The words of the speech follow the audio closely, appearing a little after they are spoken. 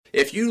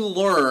If you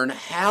learn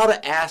how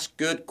to ask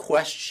good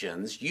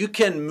questions, you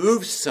can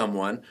move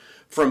someone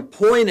from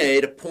point A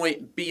to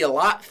point B a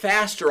lot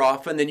faster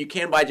often than you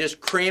can by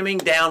just cramming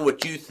down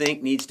what you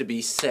think needs to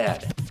be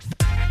said.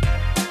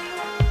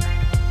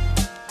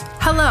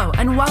 Hello,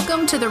 and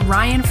welcome to the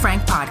Ryan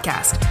Frank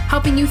Podcast,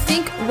 helping you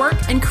think, work,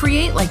 and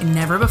create like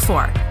never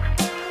before.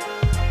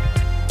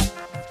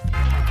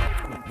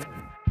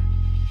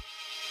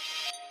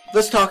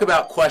 Let's talk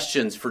about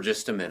questions for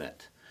just a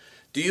minute.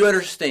 Do you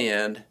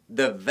understand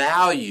the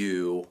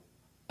value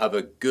of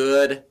a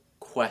good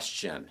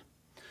question?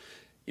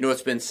 You know,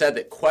 it's been said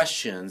that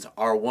questions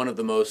are one of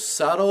the most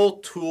subtle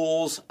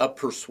tools of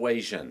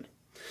persuasion.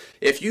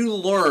 If you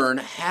learn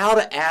how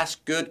to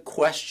ask good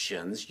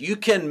questions, you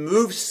can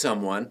move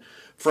someone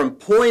from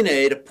point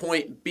A to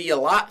point B a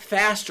lot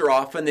faster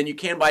often than you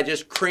can by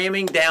just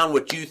cramming down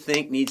what you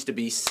think needs to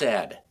be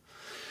said.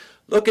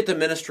 Look at the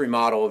ministry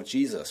model of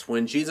Jesus.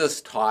 When Jesus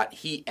taught,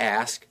 he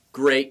asked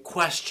great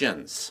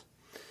questions.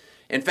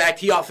 In fact,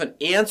 he often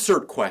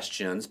answered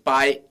questions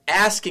by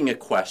asking a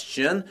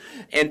question,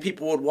 and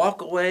people would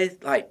walk away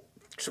like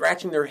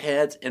scratching their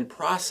heads and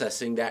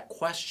processing that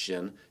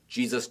question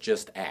Jesus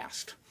just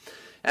asked.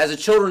 As a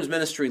children's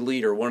ministry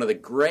leader, one of the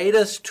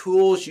greatest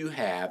tools you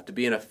have to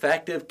be an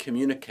effective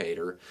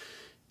communicator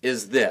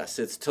is this.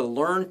 It's to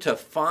learn to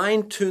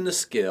fine-tune the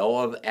skill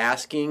of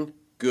asking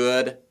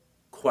good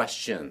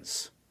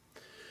questions.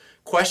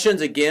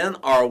 Questions, again,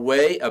 are a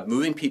way of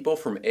moving people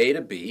from A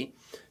to B.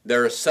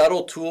 They're a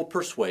subtle tool of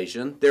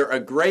persuasion. They're a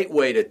great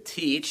way to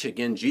teach.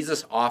 Again,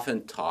 Jesus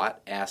often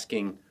taught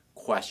asking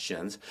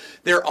questions.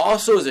 They're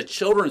also, as a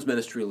children's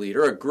ministry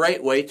leader, a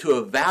great way to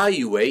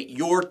evaluate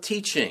your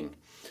teaching.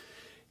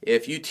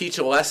 If you teach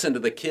a lesson to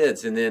the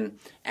kids and then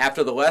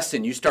after the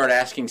lesson you start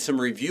asking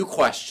some review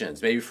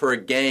questions, maybe for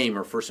a game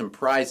or for some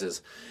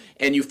prizes,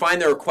 and you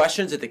find there are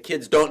questions that the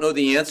kids don't know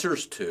the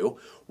answers to,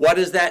 what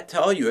does that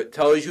tell you? It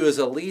tells you as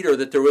a leader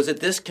that there was a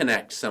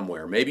disconnect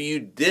somewhere. Maybe you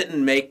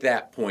didn't make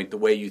that point the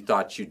way you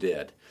thought you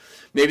did.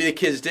 Maybe the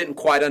kids didn't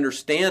quite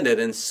understand it,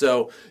 and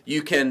so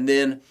you can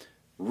then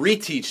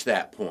reteach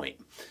that point.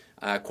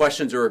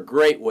 Questions are a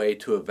great way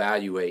to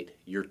evaluate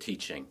your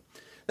teaching.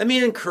 Let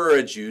me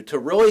encourage you to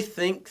really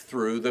think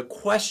through the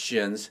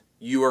questions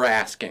you are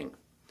asking.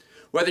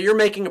 Whether you're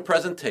making a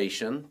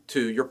presentation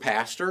to your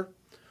pastor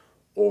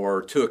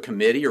or to a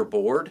committee or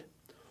board,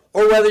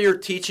 or whether you're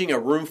teaching a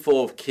room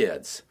full of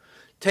kids,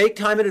 take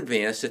time in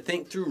advance to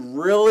think through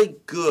really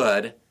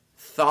good,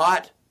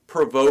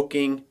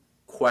 thought-provoking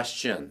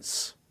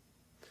questions.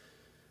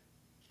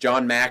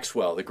 John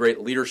Maxwell, the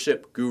great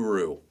leadership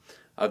guru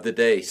of the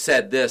day,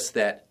 said this,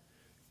 that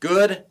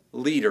good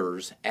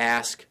leaders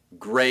ask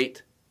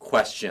great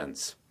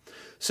questions.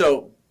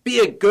 So be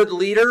a good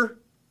leader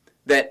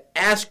that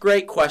asks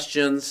great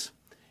questions,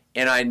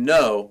 and I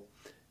know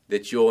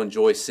that you'll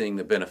enjoy seeing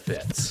the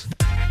benefits.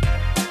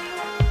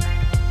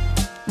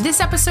 This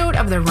episode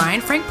of the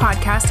Ryan Frank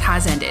Podcast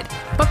has ended,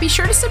 but be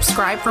sure to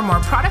subscribe for more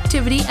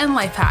productivity and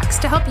life hacks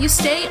to help you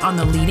stay on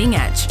the leading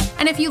edge.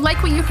 And if you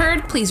like what you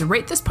heard, please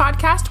rate this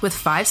podcast with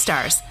 5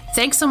 stars.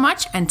 Thanks so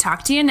much, and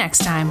talk to you next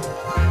time.